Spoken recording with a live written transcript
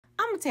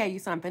I'm gonna tell you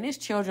something. It's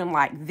children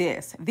like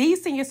this.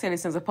 These senior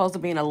citizens are supposed to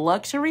be in a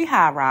luxury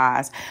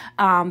high-rise.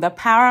 The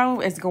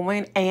power is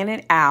going in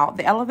and out.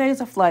 The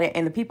elevators are flooded,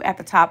 and the people at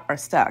the top are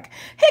stuck.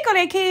 Here go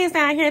their kids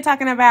down here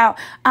talking about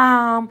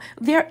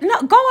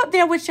go up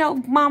there with your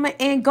mama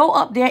and go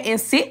up there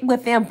and sit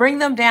with them, bring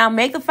them down,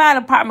 make the fire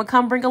department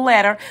come bring a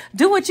letter,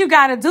 do what you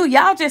gotta do.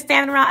 Y'all just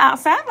standing around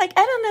outside like,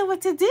 I don't know what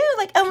to do.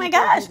 Like, oh my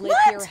gosh, People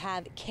who live here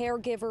have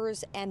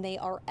caregivers and they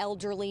are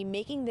elderly,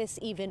 making this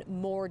even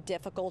more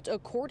difficult.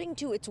 According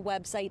to its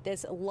website,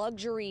 this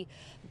luxury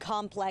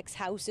complex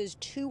houses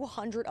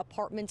 200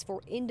 apartments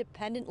for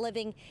independent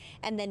living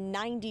and then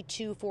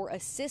 92 for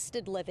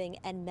assisted living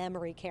and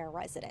memory care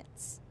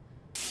residents.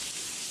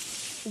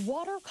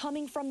 Water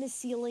coming from the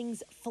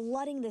ceilings,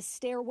 flooding the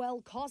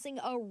stairwell, causing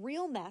a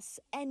real mess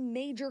and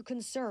major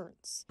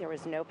concerns. There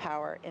was no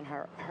power in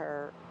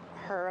her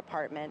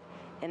apartment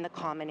in the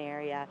common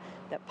area.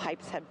 The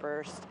pipes had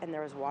burst and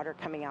there was water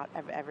coming out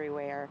of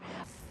everywhere.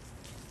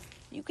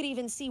 You could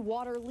even see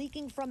water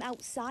leaking from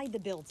outside the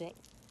building.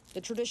 The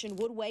Tradition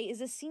Woodway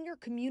is a senior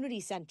community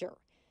center.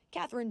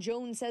 Catherine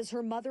Jones says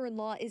her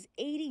mother-in-law is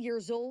 80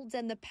 years old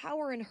and the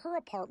power in her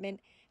apartment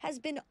has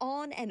been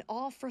on and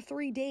off for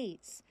 3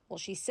 days. Well,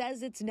 she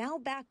says it's now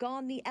back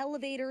on. The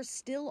elevators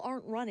still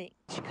aren't running.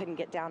 She couldn't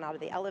get down out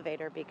of the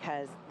elevator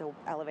because the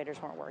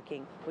elevators weren't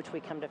working, which we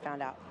come to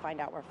find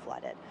out were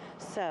flooded.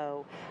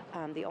 So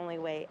the only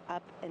way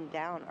up and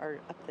down are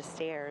up the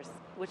stairs,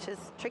 which is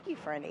tricky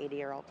for an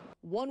 80-year-old.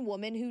 One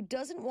woman who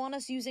doesn't want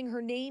us using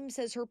her name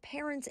says her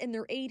parents in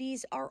their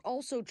 80s are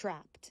also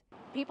trapped.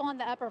 People on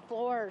the upper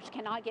floors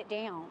cannot get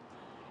down,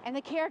 and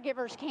the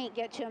caregivers can't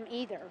get to them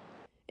either.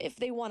 If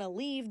they want to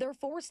leave, they're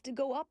forced to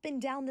go up and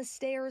down the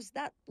stairs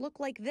that look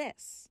like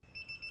this.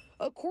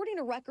 According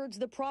to records,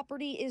 the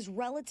property is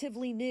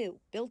relatively new,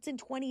 built in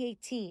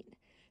 2018.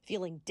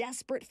 Feeling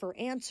desperate for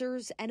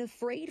answers and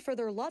afraid for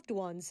their loved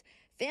ones,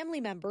 family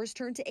members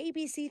turn to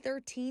ABC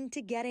 13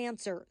 to get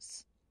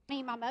answers. I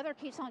mean, my mother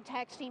keeps on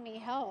texting me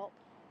help,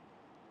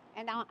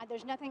 and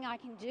there's nothing I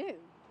can do.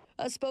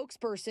 A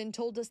spokesperson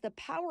told us the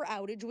power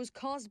outage was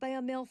caused by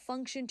a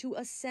malfunction to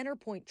a center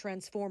point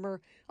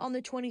transformer on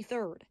the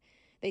 23rd.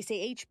 They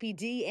say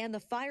HPD and the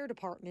fire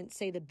department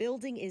say the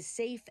building is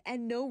safe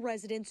and no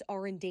residents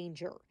are in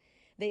danger.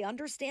 They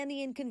understand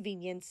the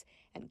inconvenience,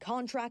 and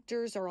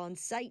contractors are on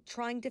site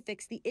trying to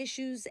fix the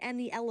issues and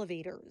the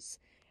elevators.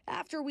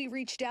 After we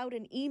reached out,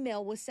 an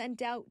email was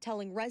sent out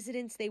telling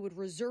residents they would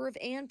reserve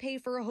and pay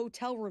for a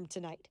hotel room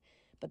tonight.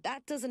 But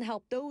that doesn't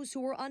help those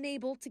who are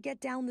unable to get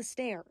down the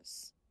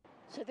stairs.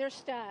 So they're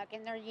stuck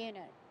in their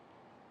unit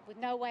with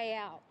no way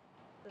out.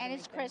 And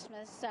it's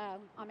Christmas, so,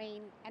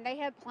 and they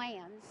have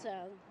plans,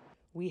 so.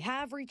 We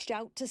have reached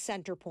out to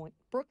Centerpoint.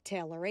 Brooke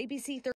Taylor, ABC 13.